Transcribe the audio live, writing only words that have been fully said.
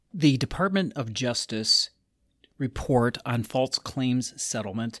The Department of Justice report on false claims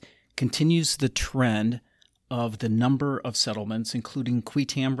settlement continues the trend of the number of settlements, including qui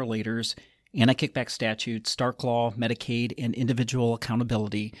tam relators, anti-kickback statutes, Stark Law, Medicaid, and individual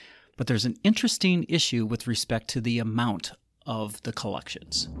accountability. But there's an interesting issue with respect to the amount of the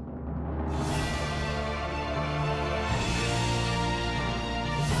collections.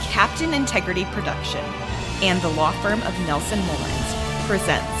 Captain Integrity Production and the law firm of Nelson Mullins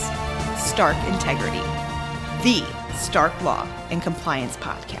presents Stark Integrity, the Stark Law and Compliance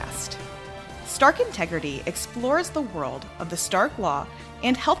podcast. Stark Integrity explores the world of the Stark Law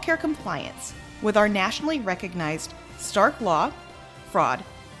and healthcare compliance with our nationally recognized Stark Law, fraud,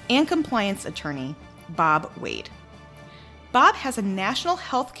 and compliance attorney, Bob Wade. Bob has a national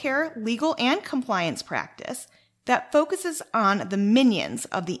healthcare legal and compliance practice that focuses on the minions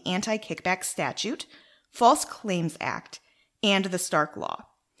of the Anti-Kickback Statute, False Claims Act, and the Stark Law,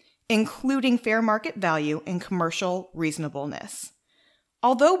 including fair market value and commercial reasonableness.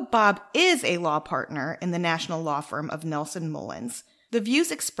 Although Bob is a law partner in the national law firm of Nelson Mullins, the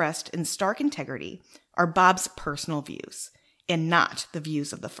views expressed in Stark Integrity are Bob's personal views and not the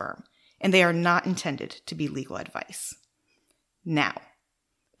views of the firm, and they are not intended to be legal advice. Now,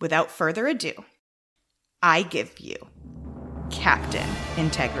 without further ado, I give you Captain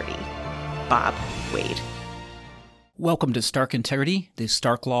Integrity, Bob Wade. Welcome to Stark Integrity, the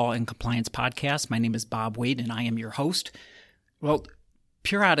Stark Law and Compliance podcast. My name is Bob Wade, and I am your host. Well,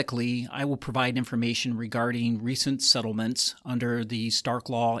 periodically, I will provide information regarding recent settlements under the Stark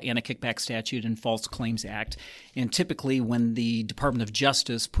Law, Anti-Kickback Statute, and False Claims Act. And typically, when the Department of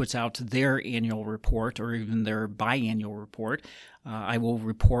Justice puts out their annual report or even their biannual report, I will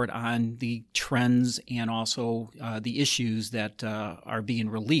report on the trends and also the issues that are being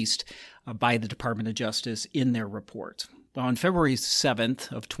released by the Department of Justice in their report. On February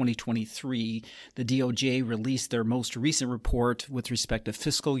 7th of 2023, the DOJ released their most recent report with respect to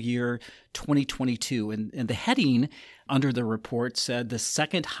fiscal year 2022. And the heading under the report said the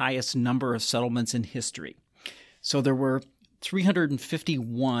second highest number of settlements in history. So there were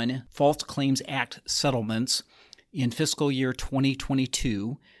 351 False Claims Act settlements in fiscal year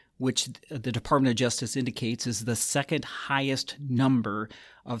 2022, which the Department of Justice indicates is the second highest number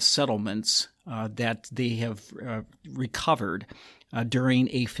of settlements that they have recovered during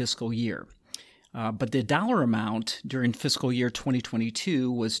a fiscal year. But the dollar amount during fiscal year 2022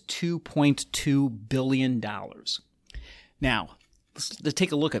 was $2.2 billion. Now, let's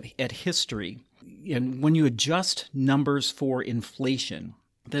take a look at history. And when you adjust numbers for inflation,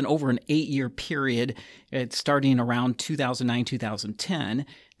 then over an 8-year period, starting around 2009-2010,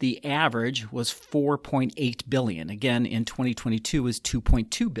 the average was $4.8 billion. Again, in 2022 was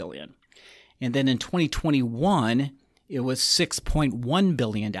 $2.2 billion. And then in 2021, it was $6.1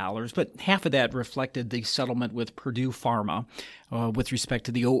 billion, but half of that reflected the settlement with Purdue Pharma with respect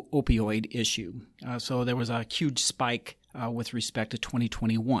to the opioid issue. So there was a huge spike with respect to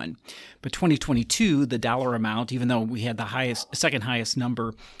 2021. But 2022, the dollar amount, even though we had the second highest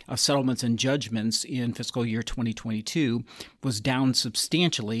number of settlements and judgments in fiscal year 2022, was down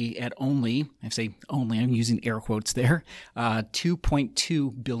substantially at only, I say only, I'm using air quotes there,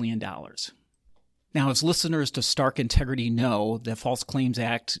 $2.2 billion. Now, as listeners to Stark Integrity know, the False Claims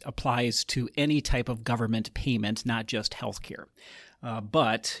Act applies to any type of government payment, not just healthcare.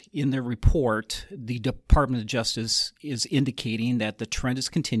 But in their report, the Department of Justice is indicating that the trend is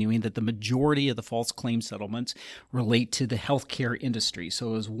continuing, that the majority of the false claim settlements relate to the healthcare industry. So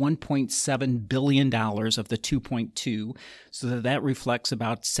it was $1.7 billion of the $2.2, so that reflects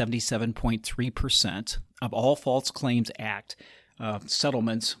about 77.3% of all False Claims Act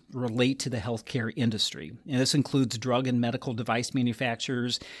settlements relate to the healthcare industry. And this includes drug and medical device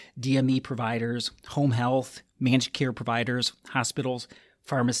manufacturers, DME providers, home health, managed care providers, hospitals,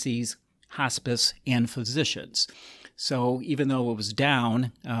 pharmacies, hospice, and physicians. So even though it was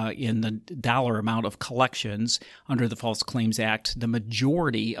down in the dollar amount of collections under the False Claims Act, the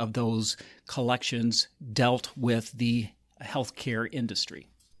majority of those collections dealt with the healthcare industry.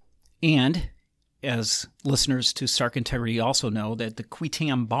 And as listeners to Stark Integrity also know, that the qui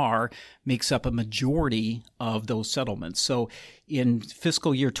tam bar makes up a majority of those settlements. So in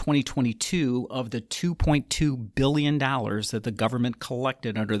fiscal year 2022, of the $2.2 billion that the government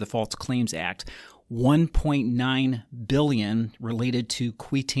collected under the False Claims Act, $1.9 billion related to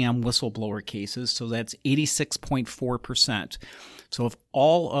qui tam whistleblower cases, so that's 86.4%. So of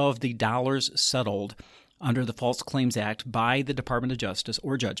all of the dollars settled under the False Claims Act by the Department of Justice,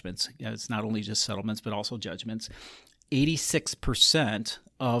 or judgments, it's not only just settlements but also judgments, 86%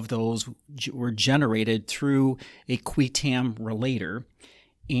 of those were generated through a qui tam relator,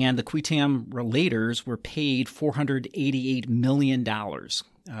 And the qui tam relators were paid $488 million.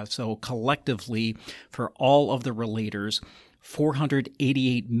 So collectively, for all of the relators,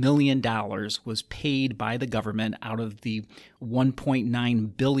 $488 million was paid by the government out of the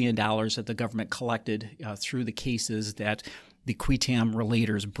 $1.9 billion that the government collected through the cases that the qui tam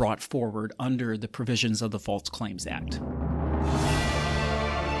relators brought forward under the provisions of the False Claims Act.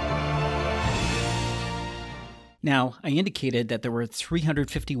 Now, I indicated that there were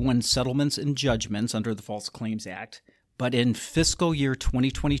 351 settlements and judgments under the False Claims Act, but in fiscal year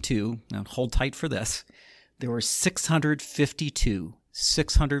 2022, now hold tight for this, there were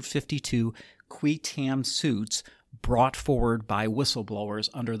 652 qui tam suits brought forward by whistleblowers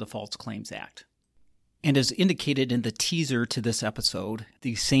under the False Claims Act. And as indicated in the teaser to this episode,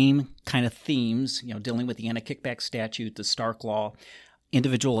 the same kind of themes, dealing with the anti-kickback statute, the Stark Law,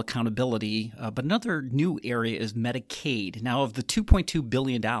 individual accountability, but another new area is Medicaid. Now, of the $2.2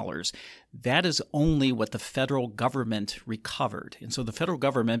 billion, that is only what the federal government recovered. And so the federal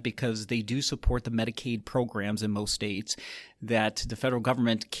government, because they do support the Medicaid programs in most states, that the federal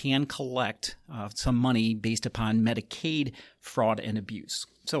government can collect some money based upon Medicaid fraud and abuse.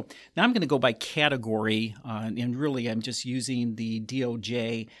 So now I'm going to go by category, and really I'm just using the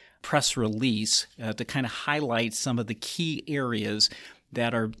DOJ press release to kind of highlight some of the key areas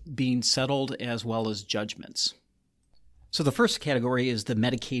that are being settled as well as judgments. So the first category is the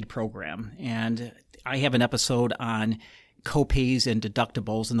Medicaid program, and I have an episode on copays and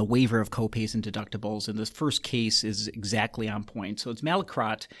deductibles and the waiver of copays and deductibles, and this first case is exactly on point. So it's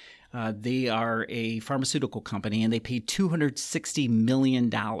Mallinckrodt. They are a pharmaceutical company, and they paid $260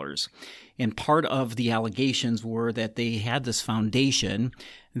 million. And part of the allegations were that they had this foundation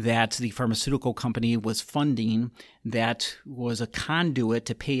that the pharmaceutical company was funding that was a conduit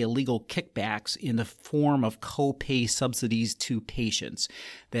to pay illegal kickbacks in the form of copay subsidies to patients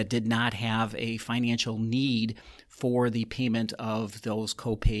that did not have a financial need for the payment of those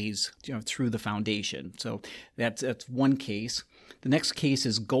copays through the foundation. So that's one case. The next case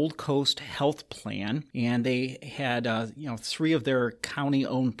is Gold Coast Health Plan, and they had three of their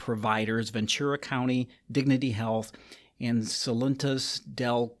county-owned providers: Ventura County, Dignity Health, and Salinas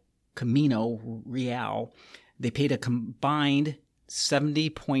del Camino Real. They paid a combined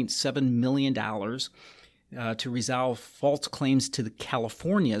 $70.7 million to resolve false claims to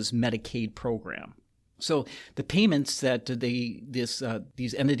California's Medicaid program. So the payments that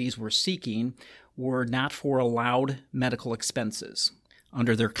these entities were seeking were not for allowed medical expenses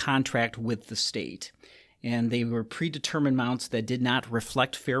under their contract with the state, and they were predetermined amounts that did not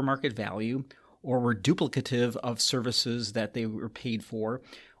reflect fair market value or were duplicative of services that they were paid for,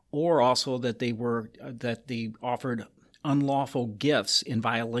 or also that they offered unlawful gifts in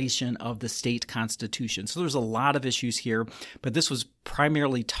violation of the state constitution. So there's a lot of issues here, but this was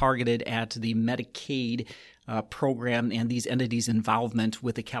primarily targeted at the Medicaid program and these entities' involvement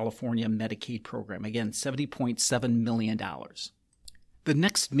with the California Medicaid program. Again, $70.7 million. The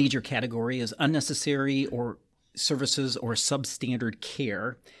next major category is unnecessary or services or substandard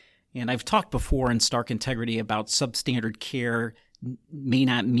care. And I've talked before in Stark Integrity about substandard care may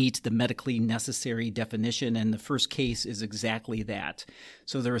not meet the medically necessary definition, and the first case is exactly that.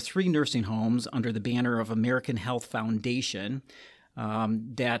 So there are 3 nursing homes under the banner of American Health Foundation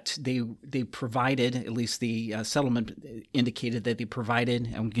that they provided, at least the settlement indicated that they provided,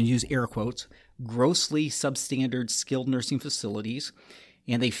 I'm going to use air quotes, grossly substandard skilled nursing facilities,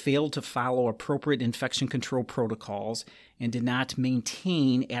 and they failed to follow appropriate infection control protocols and did not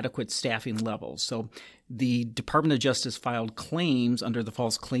maintain adequate staffing levels. So the Department of Justice filed claims under the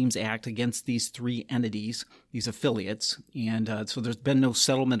False Claims Act against these 3 entities, these affiliates, and so there's been no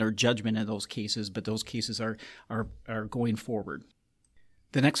settlement or judgment in those cases, but those cases are going forward.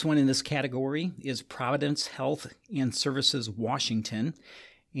 The next one in this category is Providence Health and Services Washington,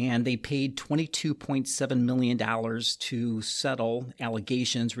 and they paid $22.7 million to settle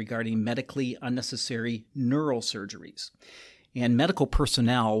allegations regarding medically unnecessary neurosurgeries. And medical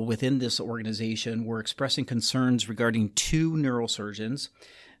personnel within this organization were expressing concerns regarding 2 neurosurgeons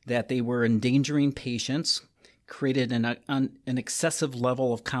that they were endangering patients, created an excessive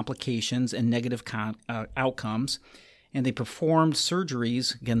level of complications and negative outcomes, and they performed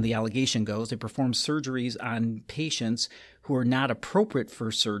surgeries, again the allegation goes, they performed surgeries on patients who are not appropriate for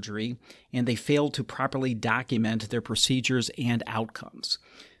surgery, and they failed to properly document their procedures and outcomes.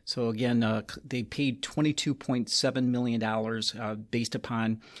 So again, they paid $22.7 million based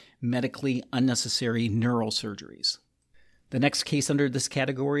upon medically unnecessary neurosurgeries. The next case under this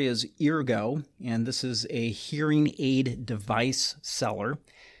category is Eargo, and this is a hearing aid device seller.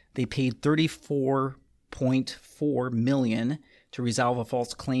 They paid $34.4 million to resolve a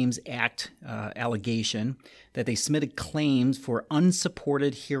False Claims Act allegation that they submitted claims for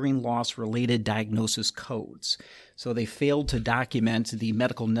unsupported hearing loss related diagnosis codes. So they failed to document the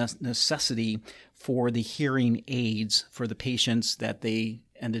medical necessity for the hearing aids for the patients that they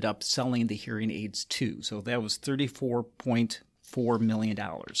ended up selling the hearing aids to. So that was $34.4 million.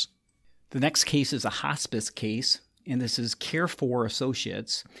 The next case is a hospice case, and this is Care4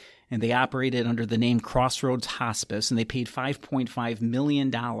 Associates, and they operated under the name Crossroads Hospice, and they paid $5.5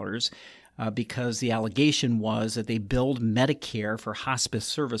 million because the allegation was that they billed Medicare for hospice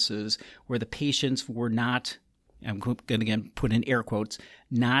services where the patients were not, I'm going to again put in air quotes,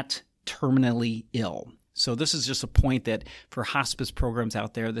 not terminally ill. So this is just a point that for hospice programs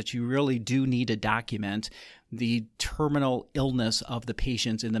out there that you really do need to document the terminal illness of the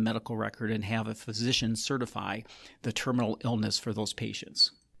patients in the medical record and have a physician certify the terminal illness for those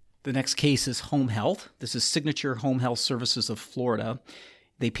patients. The next case is Home Health. This is Signature Home Health Services of Florida.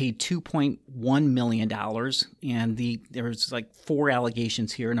 They paid $2.1 million, and there's like 4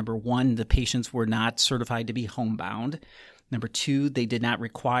 allegations here. Number 1, the patients were not certified to be homebound. Number 2, they did not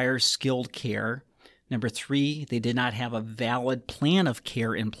require skilled care. Number 3, they did not have a valid plan of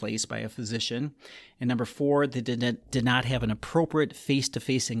care in place by a physician. And number 4, they did not have an appropriate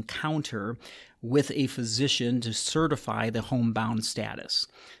face-to-face encounter with a physician to certify the homebound status.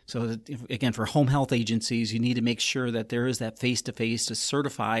 So again, for home health agencies, you need to make sure that there is that face-to-face to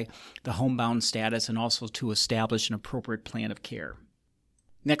certify the homebound status and also to establish an appropriate plan of care.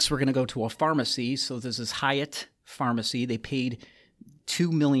 Next, we're going to go to a pharmacy. So this is Hyatt Pharmacy. They paid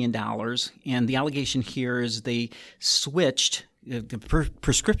 $2 million, and the allegation here is they switched. The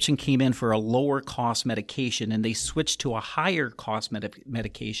prescription came in for a lower cost medication, and they switched to a higher cost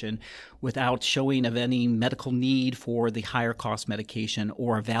medication without showing of any medical need for the higher cost medication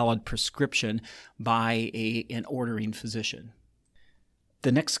or a valid prescription by an ordering physician.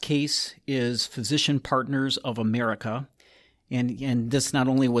 The next case is Physician Partners of America. And this not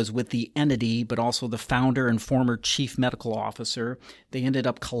only was with the entity, but also the founder and former chief medical officer. They ended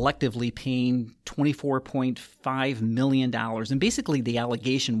up collectively paying $24.5 million. And basically the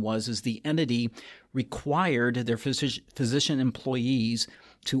allegation is the entity required their physician employees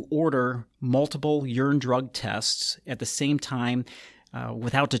to order multiple urine drug tests at the same time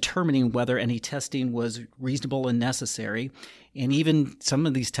without determining whether any testing was reasonable and necessary. And even some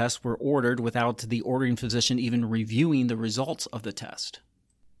of these tests were ordered without the ordering physician even reviewing the results of the test.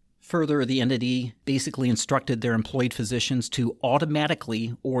 Further, the entity basically instructed their employed physicians to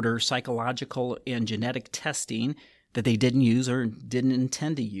automatically order psychological and genetic testing that they didn't use or didn't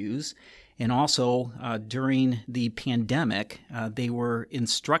intend to use. And also, during the pandemic, they were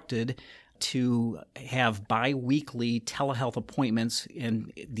instructed to have biweekly telehealth appointments,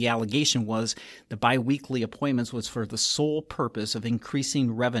 and the allegation was the biweekly appointments was for the sole purpose of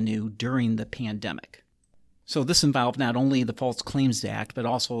increasing revenue during the pandemic. So this involved not only the False Claims Act, but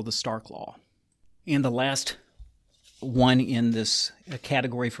also the Stark Law. And the last one in this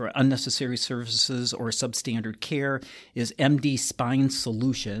category for unnecessary services or substandard care is MD Spine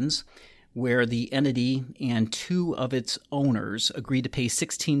Solutions, where the entity and 2 of its owners agreed to pay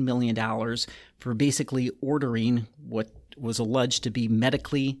 $16 million for basically ordering what was alleged to be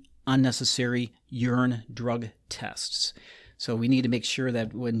medically unnecessary urine drug tests. So we need to make sure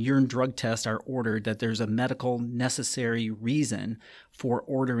that when urine drug tests are ordered, that there's a medical necessary reason for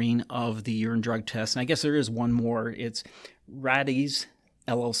ordering of the urine drug test. And I guess there is one more. It's Raddy's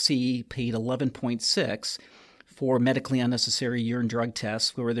LLC paid $11.6 for medically unnecessary urine drug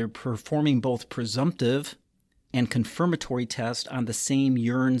tests, where they're performing both presumptive and confirmatory tests on the same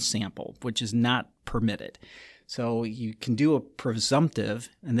urine sample, which is not permitted. So you can do a presumptive,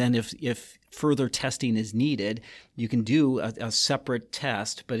 and then if further testing is needed, you can do a separate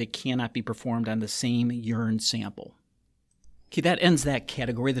test, but it cannot be performed on the same urine sample. Okay, that ends that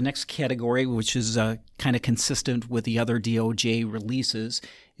category. The next category, which is kind of consistent with the other DOJ releases,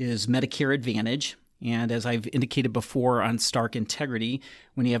 is Medicare Advantage. And as I've indicated before on Stark Integrity,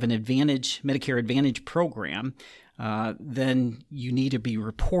 when you have an Medicare Advantage program, then you need to be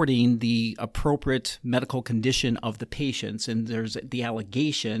reporting the appropriate medical condition of the patients. And there's the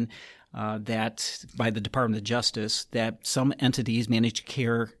allegation that by the Department of Justice that some entities, managed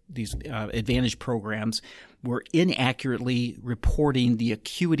care, these Advantage programs, were inaccurately reporting the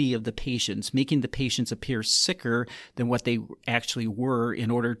acuity of the patients, making the patients appear sicker than what they actually were in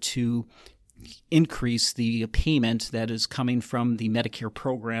order to increase the payment that is coming from the Medicare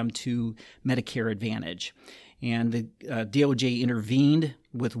program to Medicare Advantage. And the DOJ intervened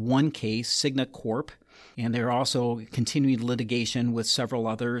with one case, Cigna Corp., And they're also continuing litigation with several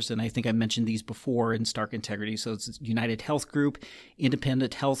others. And I think I mentioned these before in Stark Integrity. So it's United Health Group,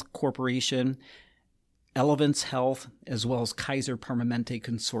 Independent Health Corporation, Elevance Health, as well as Kaiser Permanente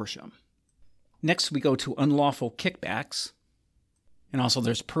Consortium. Next, we go to unlawful kickbacks. And also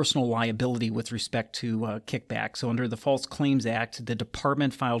there's personal liability with respect to kickbacks. So under the False Claims Act, the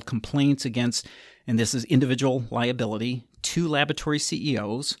department filed complaints against, and this is individual liability, 2 laboratory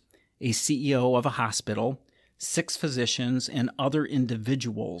CEOs, a CEO of a hospital, 6 physicians, and other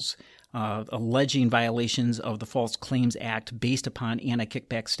individuals alleging violations of the False Claims Act based upon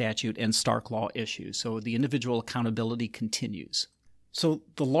anti-kickback statute and Stark Law issues. So the individual accountability continues. So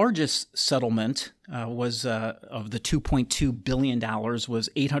the largest settlement was of the $2.2 billion was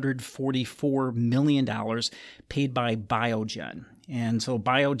 $844 million paid by Biogen. And so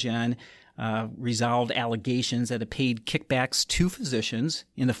Biogen resolved allegations that it paid kickbacks to physicians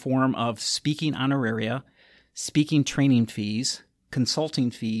in the form of speaking honoraria, speaking training fees,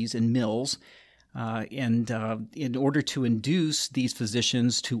 consulting fees, and mills, and in order to induce these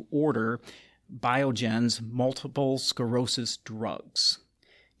physicians to order Biogen's multiple sclerosis drugs.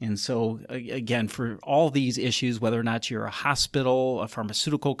 And so, again, for all these issues, whether or not you're a hospital, a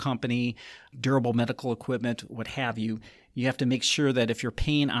pharmaceutical company, durable medical equipment, what have you, you have to make sure that if you're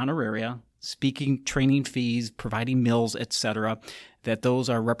paying honoraria, speaking training fees, providing mills, etc., that those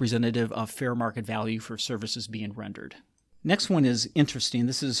are representative of fair market value for services being rendered. Next one is interesting.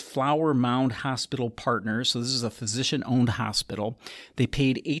 This is Flower Mound Hospital Partners. So this is a physician-owned hospital. They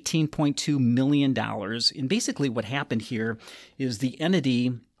paid $18.2 million. And basically what happened here is the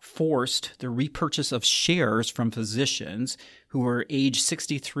entity forced the repurchase of shares from physicians who were age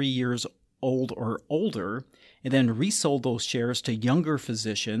 63 years old or older, and then resold those shares to younger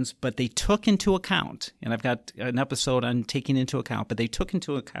physicians, but they took into account, and I've got an episode on taking into account, but they took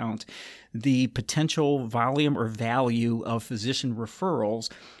into account the potential volume or value of physician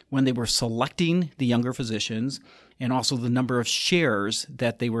referrals when they were selecting the younger physicians, and also the number of shares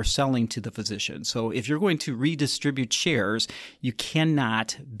that they were selling to the physician. So if you're going to redistribute shares, you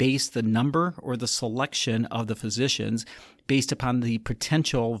cannot base the number or the selection of the physicians based upon the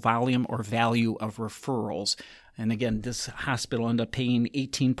potential volume or value of referrals. And again, this hospital ended up paying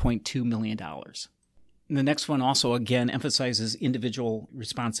 $18.2 million. And the next one also, again, emphasizes individual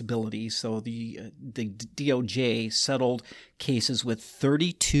responsibility. So the DOJ settled cases with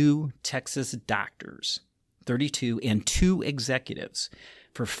 32 Texas doctors, 32, and 2 executives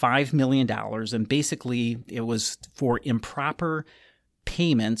for $5 million. And basically, it was for improper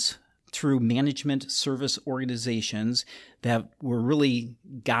payments through management service organizations that were really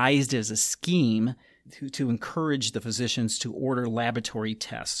guised as a scheme to encourage the physicians to order laboratory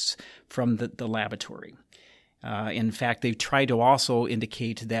tests from the laboratory. In fact, they tried to also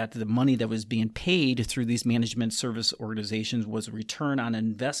indicate that the money that was being paid through these management service organizations was a return on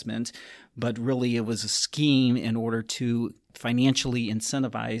investment, but really it was a scheme in order to financially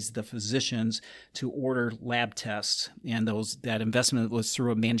incentivize the physicians to order lab tests, and that investment was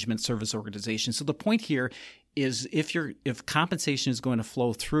through a management service organization. So the point here is if compensation is going to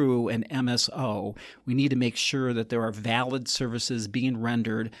flow through an MSO, we need to make sure that there are valid services being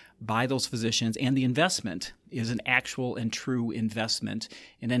rendered by those physicians, and the investment is an actual and true investment,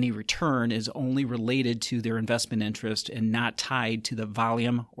 and any return is only related to their investment interest and not tied to the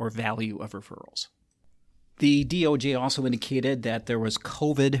volume or value of referrals. The DOJ also indicated that there was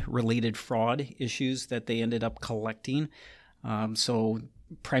COVID-related fraud issues that they ended up collecting. So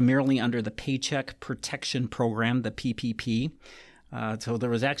primarily under the Paycheck Protection Program, the PPP. So there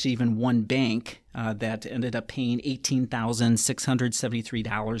was actually even one bank that ended up paying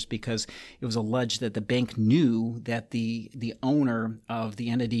 $18,673 because it was alleged that the bank knew that the owner of the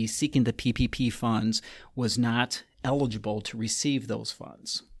entity seeking the PPP funds was not eligible to receive those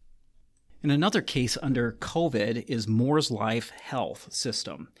funds. And another case under COVID is Moore's Life Health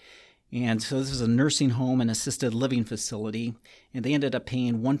System. And so this is a nursing home and assisted living facility, and they ended up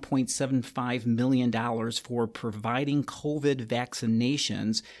paying $1.75 million for providing COVID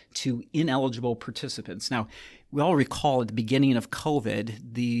vaccinations to ineligible participants. Now, we all recall at the beginning of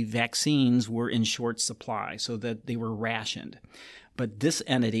COVID, the vaccines were in short supply, so that they were rationed. But this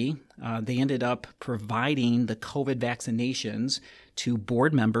entity, they ended up providing the COVID vaccinations to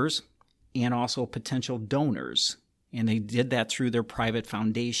board members and also potential donors. And they did that through their private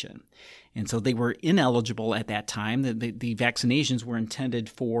foundation. And so they were ineligible at that time. The vaccinations were intended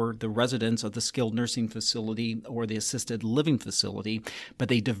for the residents of the skilled nursing facility or the assisted living facility, but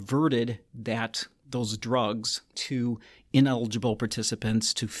they diverted those drugs to ineligible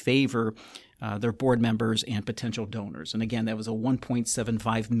participants to favor their board members and potential donors. And again, that was a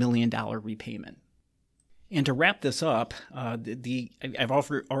 $1.75 million repayment. And to wrap this up, I've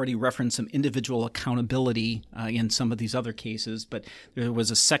already referenced some individual accountability in some of these other cases, but there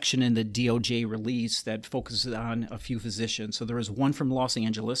was a section in the DOJ release that focuses on a few physicians. So there was one from Los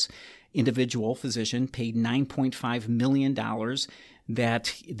Angeles, individual physician, paid $9.5 million.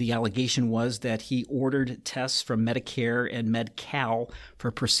 That the allegation was that he ordered tests from Medicare and Medi-Cal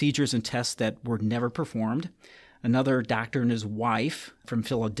for procedures and tests that were never performed. Another doctor and his wife from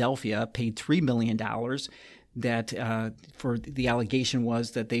Philadelphia paid $3 million that for the allegation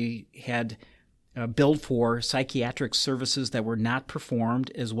was that they had billed for psychiatric services that were not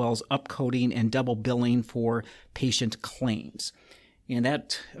performed, as well as upcoding and double billing for patient claims. And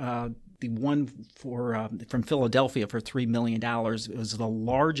that the one from Philadelphia for $3 million was the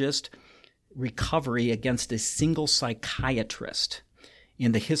largest recovery against a single psychiatrist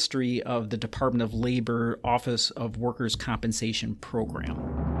in the history of the Department of Labor Office of Workers' Compensation Program.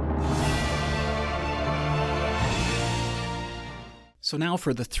 So now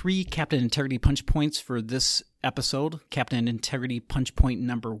for the 3 Captain Integrity punch points for this episode. Captain Integrity punch point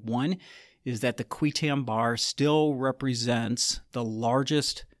number 1 is that the qui tam bar still represents the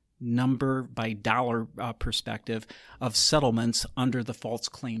largest number by dollar perspective of settlements under the False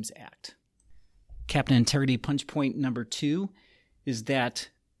Claims Act. Captain Integrity punch point number 2 is that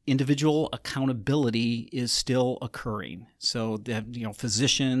individual accountability is still occurring. So that,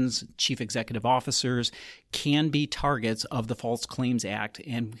 physicians, chief executive officers can be targets of the False Claims Act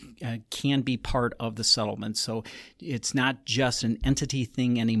and can be part of the settlement. So it's not just an entity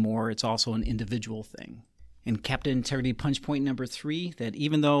thing anymore, it's also an individual thing. And Captain Integrity punch point number 3, that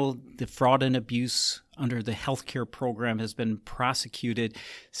even though the fraud and abuse under the healthcare program has been prosecuted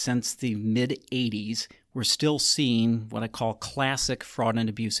since the mid-'80s, we're still seeing what I call classic fraud and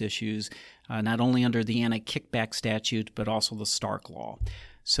abuse issues, not only under the anti-kickback statute, but also the Stark Law.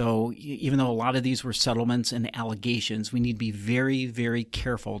 So even though a lot of these were settlements and allegations, we need to be very, very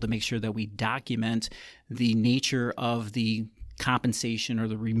careful to make sure that we document the nature of the compensation or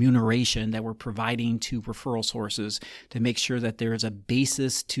the remuneration that we're providing to referral sources to make sure that there is a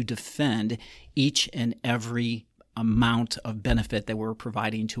basis to defend each and every amount of benefit that we're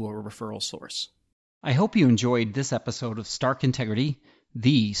providing to a referral source. I hope you enjoyed this episode of Stark Integrity,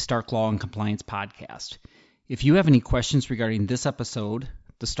 the Stark Law and Compliance podcast. If you have any questions regarding this episode,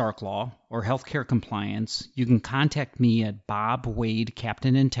 the Stark Law, or healthcare compliance, you can contact me at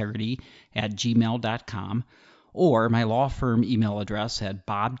bobwadecaptainintegrity@gmail.com or my law firm email address at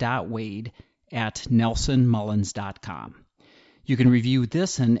bob.wade@nelsonmullins.com. You can review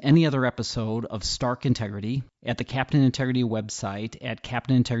this and any other episode of Stark Integrity at the Captain Integrity website at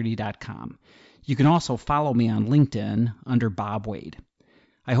captainintegrity.com. You can also follow me on LinkedIn under Bob Wade.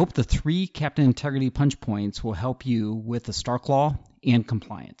 I hope the 3 Captain Integrity punch points will help you with the Stark Law and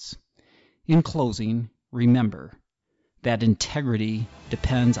compliance. In closing, remember that integrity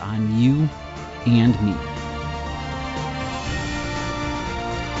depends on you and me.